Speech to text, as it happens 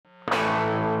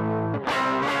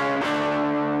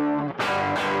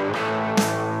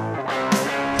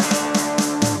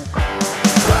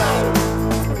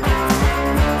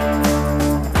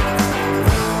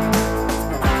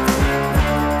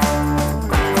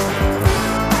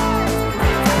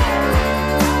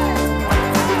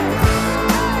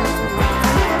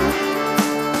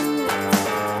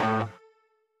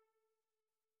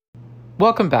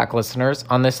Welcome back, listeners.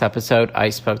 On this episode, I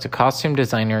spoke to costume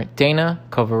designer Dana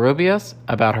Covarrubias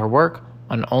about her work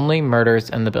on Only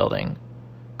Murders in the Building.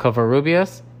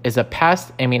 Covarrubias is a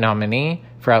past Emmy nominee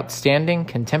for Outstanding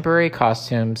Contemporary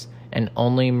Costumes and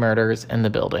Only Murders in the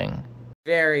Building.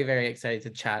 Very, very excited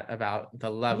to chat about the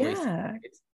lovely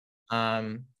series.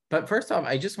 But first off,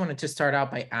 I just wanted to start out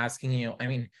by asking you,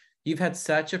 you've had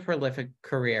such a prolific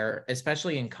career,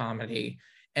 especially in comedy.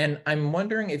 And I'm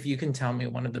wondering if you can tell me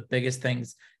one of the biggest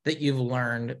things that you've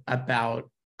learned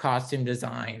about costume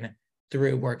design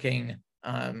through working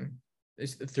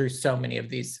through so many of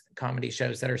these comedy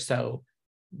shows that are so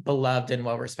beloved and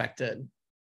well-respected.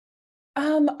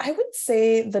 I would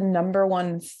say the number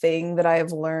one thing that I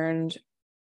have learned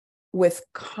with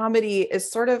comedy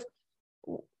is sort of,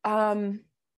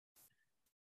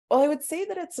 well, I would say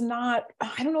that it's not,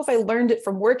 I don't know if I learned it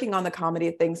from working on the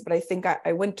comedy things, but I think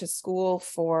I went to school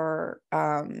for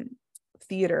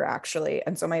theater actually.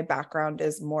 And so my background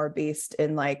is more based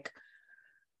in like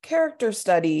character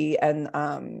study and,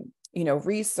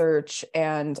 research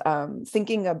and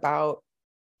thinking about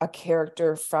a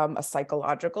character from a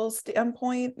psychological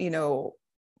standpoint,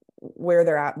 where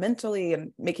they're at mentally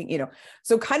and making,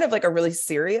 so kind of like a really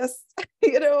serious,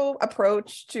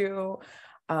 approach to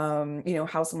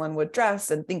how someone would dress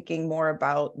and thinking more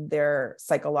about their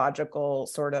psychological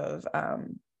sort of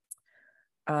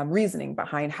reasoning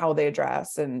behind how they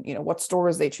dress and, what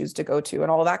stores they choose to go to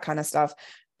and all that kind of stuff.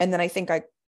 And then I think I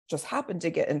just happened to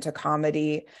get into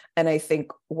comedy. And I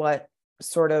think what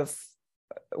sort of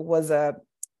was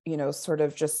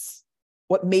just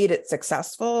what made it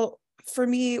successful for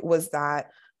me was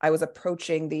that I was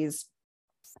approaching these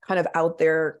kind of out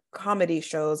there comedy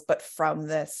shows, but from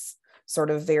this sort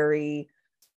of very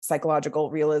psychological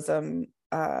realism,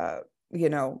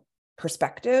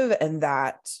 perspective. And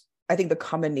that I think the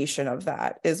combination of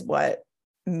that is what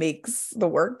makes the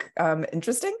work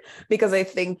interesting, because I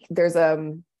think there's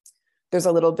a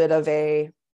little bit of a,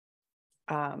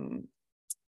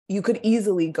 you could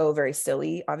easily go very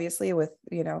silly, obviously, with,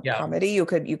 comedy. You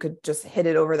could just hit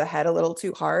it over the head a little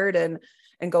too hard and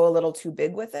go a little too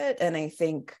big with it. And I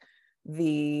think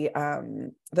the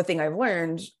thing I've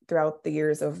learned throughout the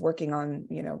years of working on,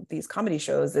 these comedy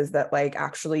shows is that like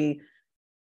actually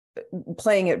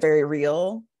playing it very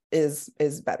real is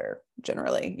better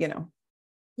generally,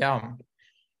 Yeah.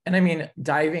 And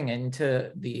diving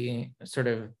into the sort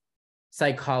of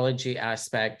psychology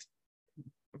aspect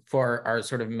for our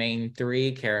sort of main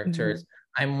three characters,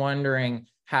 I'm wondering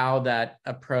how that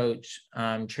approach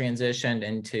transitioned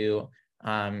into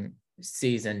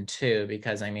season 2,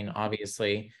 because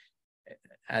obviously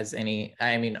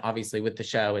obviously with the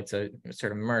show it's a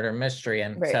sort of murder mystery,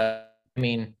 and right. So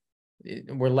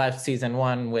we're left season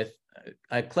 1 with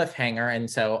a cliffhanger, and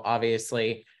so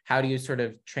obviously how do you sort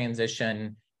of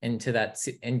transition into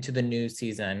the new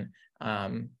season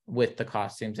with the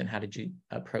costumes, and how did you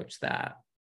approach that?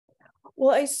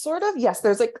 Well, yes,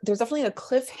 there's definitely a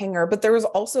cliffhanger, but there was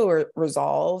also a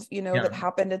resolve, that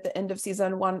happened at the end of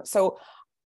season 1. So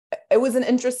it was an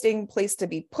interesting place to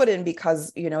be put in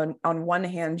because, on one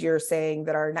hand, you're saying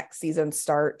that our next season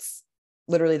starts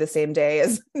literally the same day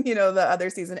as, the other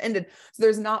season ended. So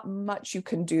there's not much you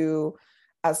can do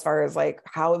as far as like,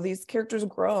 how have these characters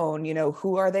grown,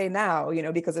 who are they now,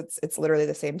 because it's literally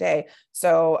the same day.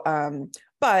 So,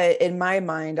 but in my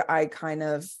mind, I kind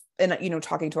of, and,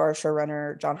 talking to our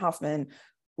showrunner, John Hoffman,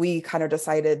 we kind of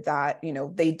decided that,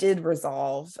 they did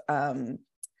resolve,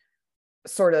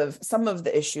 sort of some of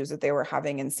the issues that they were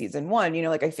having in season 1,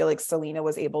 like I feel like Selena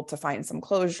was able to find some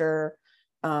closure.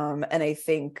 And I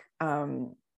think,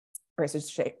 or I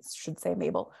should say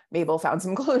Mabel found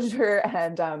some closure,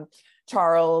 and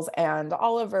Charles and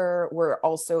Oliver were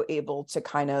also able to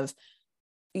kind of,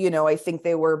 I think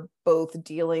they were both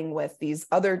dealing with these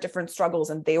other different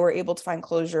struggles, and they were able to find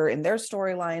closure in their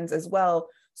storylines as well.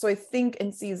 So I think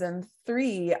in season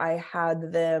 3, I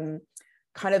had them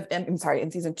in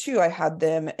season 2, I had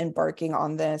them embarking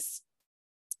on this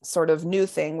sort of new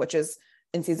thing, which is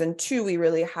in season 2, we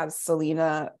really have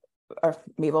Selena or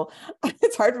Mabel.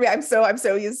 It's hard for me. I'm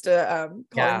so used to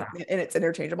calling them, and it's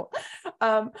interchangeable.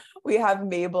 We have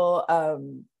Mabel,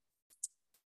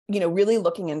 really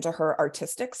looking into her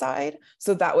artistic side.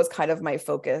 So that was kind of my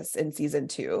focus in season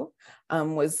 2,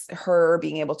 was her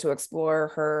being able to explore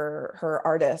her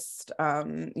artist,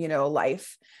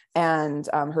 life and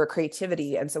her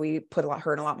creativity. And so we put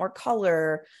her in a lot more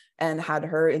color and had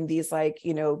her in these like,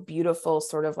 beautiful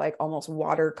sort of like almost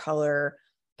watercolor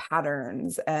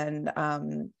patterns and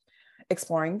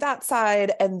exploring that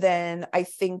side. And then I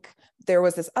think there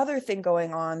was this other thing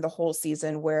going on the whole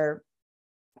season where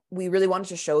we really wanted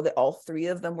to show that all three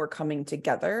of them were coming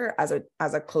together as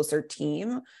a closer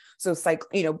team. So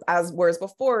whereas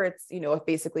before it's,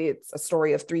 basically it's a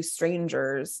story of three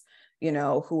strangers,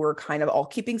 who were kind of all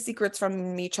keeping secrets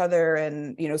from each other.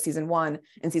 And, season 1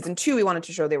 and season 2, we wanted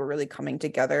to show they were really coming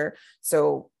together.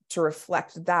 So to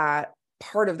reflect that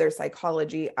part of their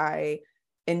psychology, I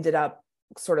ended up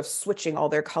sort of switching all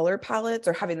their color palettes,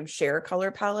 or having them share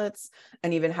color palettes,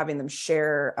 and even having them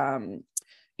share,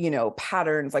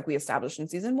 patterns. Like we established in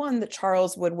season 1 that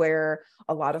Charles would wear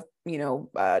a lot of,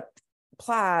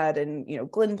 plaid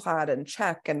and, Glyn plaid and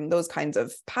check and those kinds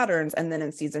of patterns. And then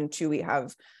in season 2, we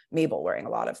have Mabel wearing a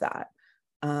lot of that.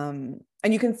 And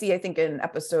you can see, I think in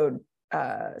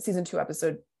season 2,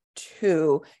 episode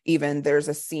 2, even there's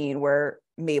a scene where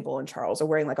Mabel and Charles are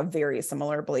wearing like a very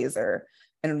similar blazer.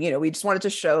 And, we just wanted to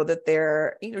show that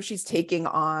they're, she's taking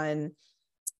on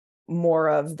more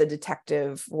of the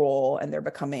detective role and they're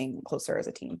becoming closer as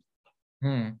a team.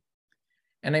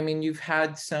 And I mean, you've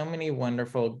had so many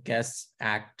wonderful guest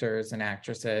actors and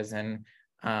actresses and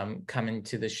come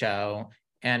into the show.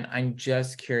 And I'm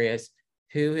just curious,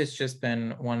 who has just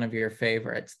been one of your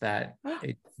favorites that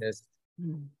it just,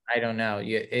 I don't know,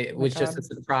 it was just a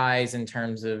surprise in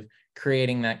terms of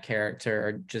creating that character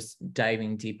or just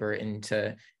diving deeper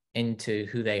into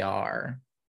who they are?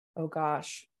 Oh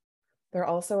gosh, they're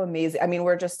also amazing. I mean,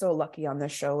 we're just so lucky on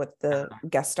this show with the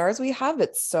guest stars we have.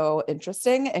 It's so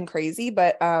interesting and crazy.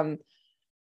 But oh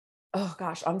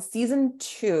gosh, on season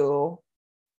 2,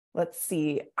 let's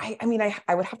see. I mean,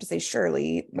 I would have to say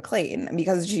Shirley MacLaine,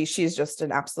 because she's just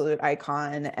an absolute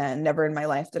icon, and never in my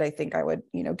life did I think I would,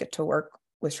 get to work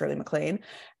with Shirley MacLaine.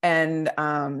 And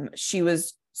she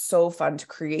was so fun to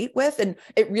create with, and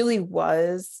it really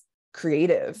was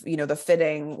creative. The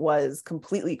fitting was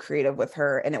completely creative with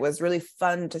her, and it was really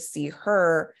fun to see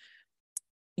her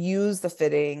use the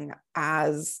fitting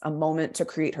as a moment to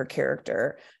create her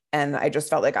character. And I just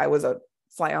felt like I was a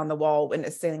fly on the wall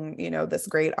witnessing, this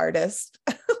great artist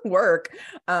work.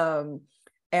 And,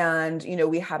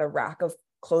 we had a rack of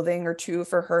clothing or 2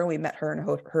 for her. We met her in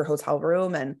her hotel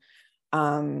room,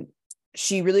 and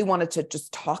she really wanted to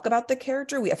just talk about the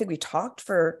character. I think we talked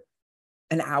for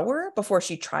an hour before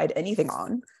she tried anything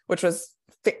on, which was,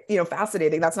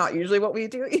 fascinating. That's not usually what we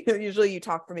do. Usually you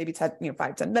talk for maybe 10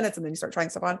 minutes and then you start trying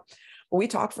stuff on. But we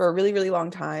talked for a really, really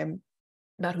long time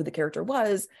about who the character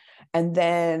was. And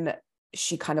then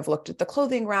she kind of looked at the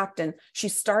clothing rack, and she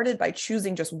started by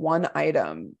choosing just one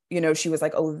item. She was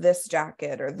like, oh, this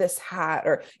jacket or this hat,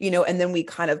 or, and then we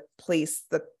kind of placed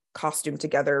the costume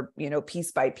together,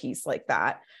 piece by piece like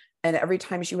that. And every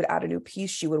time she would add a new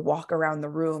piece, she would walk around the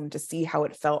room to see how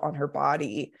it felt on her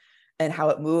body and how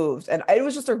it moved. And it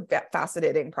was just a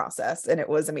fascinating process, and it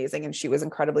was amazing. And she was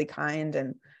incredibly kind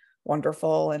and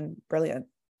wonderful and brilliant.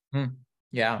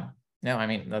 Yeah. No, I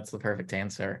mean, that's the perfect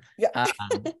answer. Yeah.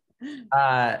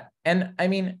 And I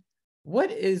mean,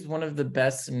 what is one of the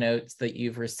best notes that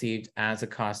you've received as a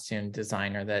costume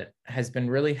designer that has been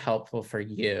really helpful for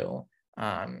you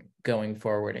going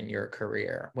forward in your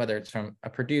career, whether it's from a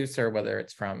producer, whether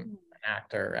it's from an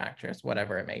actor or actress,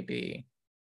 whatever it may be?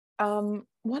 One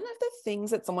of the things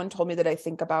that someone told me that I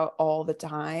think about all the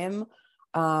time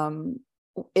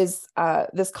is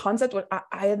this concept.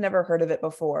 I had never heard of it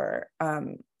before,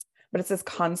 but it's this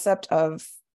concept of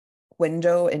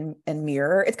window and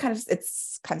mirror. It's kind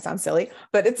of sounds silly,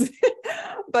 but it's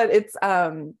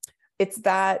it's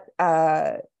that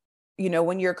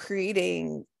when you're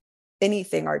creating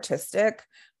anything artistic,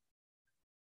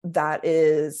 that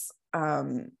is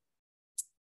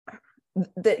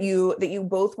that you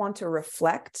both want to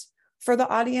reflect for the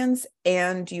audience,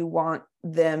 and you want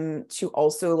them to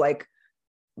also like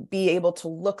be able to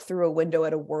look through a window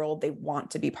at a world they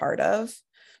want to be part of.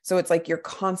 So it's like you're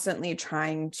constantly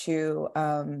trying to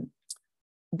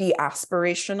be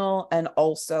aspirational and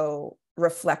also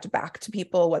reflect back to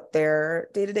people what their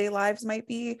day-to-day lives might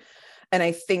be. And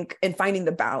I think in finding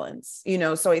the balance,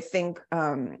 so I think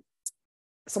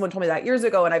someone told me that years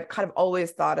ago, and I've kind of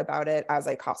always thought about it as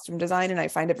like costume design. And I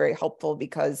find it very helpful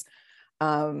because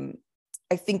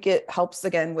I think it helps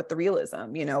again with the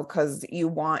realism, because you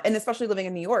want, and especially living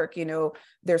in New York,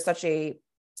 there's such a,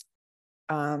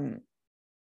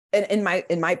 in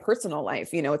my personal life,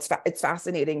 it's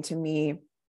fascinating to me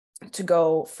to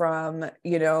go from,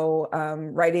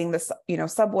 riding the,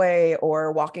 subway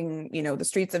or walking, the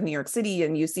streets of New York City,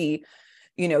 and you see,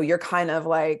 you're kind of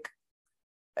like,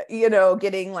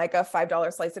 getting like a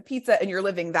 $5 slice of pizza and you're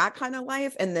living that kind of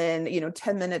life. And then,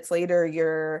 10 minutes later,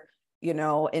 you're,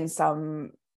 in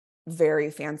some, very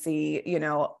fancy,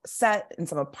 set in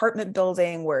some apartment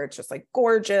building where it's just like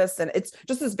gorgeous. And it's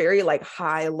just this very like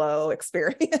high-low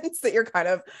experience that you're kind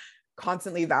of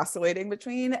constantly vacillating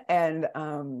between. And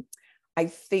I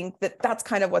think that that's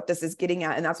kind of what this is getting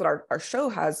at. And that's what our show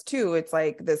has too. It's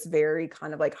like this very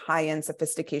kind of like high-end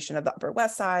sophistication of the Upper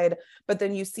West Side, but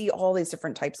then you see all these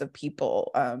different types of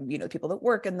people, people that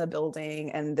work in the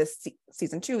building. And this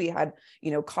season 2, we had,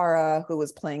 Cara, who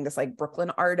was playing this like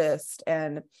Brooklyn artist.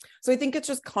 And so I think it's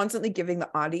just constantly giving the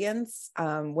audience,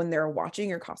 when they're watching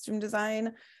your costume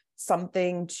design,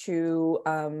 something to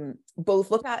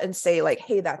both look at and say like,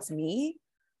 hey, that's me.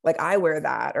 Like I wear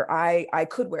that, or I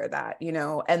could wear that,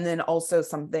 and then also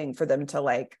something for them to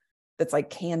like, that's like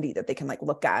candy that they can like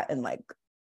look at and like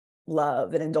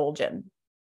love and indulge in.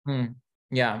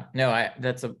 Yeah, no,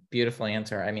 that's a beautiful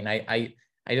answer. I mean, I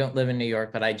don't live in New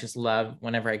York, but I just love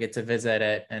whenever I get to visit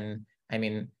it. And I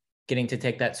mean, getting to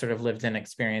take that sort of lived in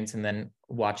experience and then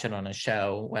watch it on a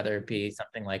show, whether it be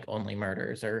something like Only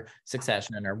Murders or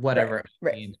Succession or whatever,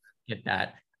 right. Get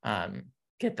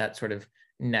that sort of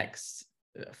next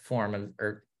form of,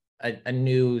 or a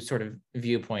new sort of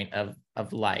viewpoint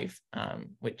of life,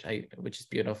 which is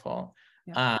beautiful.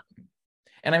 Yeah.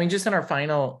 And I mean, just in our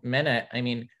final minute, I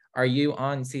mean, are you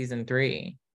on season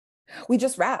 3? We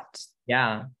just wrapped.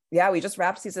 Yeah, we just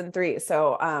wrapped season 3.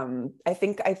 So I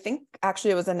think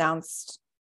actually it was announced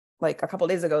like a couple of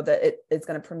days ago that it's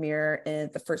going to premiere in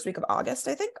the first week of August.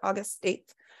 I think August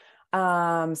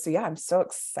 8th. So yeah, I'm so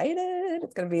excited.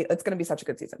 It's gonna be such a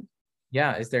good season.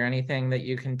 Yeah. Is there anything that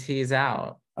you can tease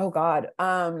out? Oh God.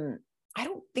 I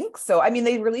don't think so. I mean,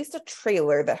 they released a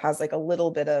trailer that has like a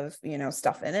little bit of,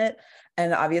 stuff in it.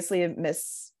 And obviously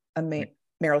Meryl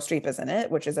Streep is in it,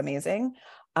 which is amazing.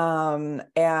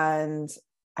 And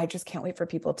I just can't wait for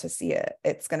people to see it.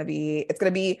 It's going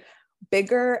to be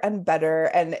bigger and better.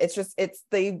 And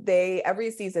they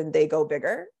every season they go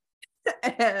bigger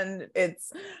and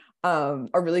it's a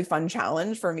really fun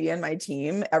challenge for me and my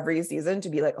team every season to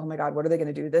be like, oh my God, what are they going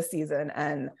to do this season?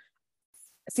 And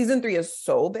season 3 is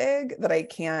so big that I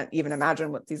can't even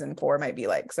imagine what season 4 might be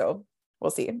like. So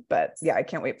we'll see. But yeah, I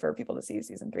can't wait for people to see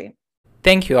season 3.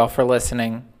 Thank you all for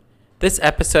listening. This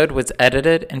episode was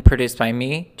edited and produced by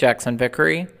me, Jackson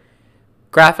Vickery.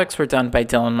 Graphics were done by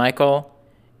Dylan Michael,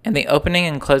 and the opening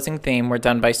and closing theme were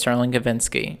done by Sterling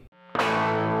Gavinsky.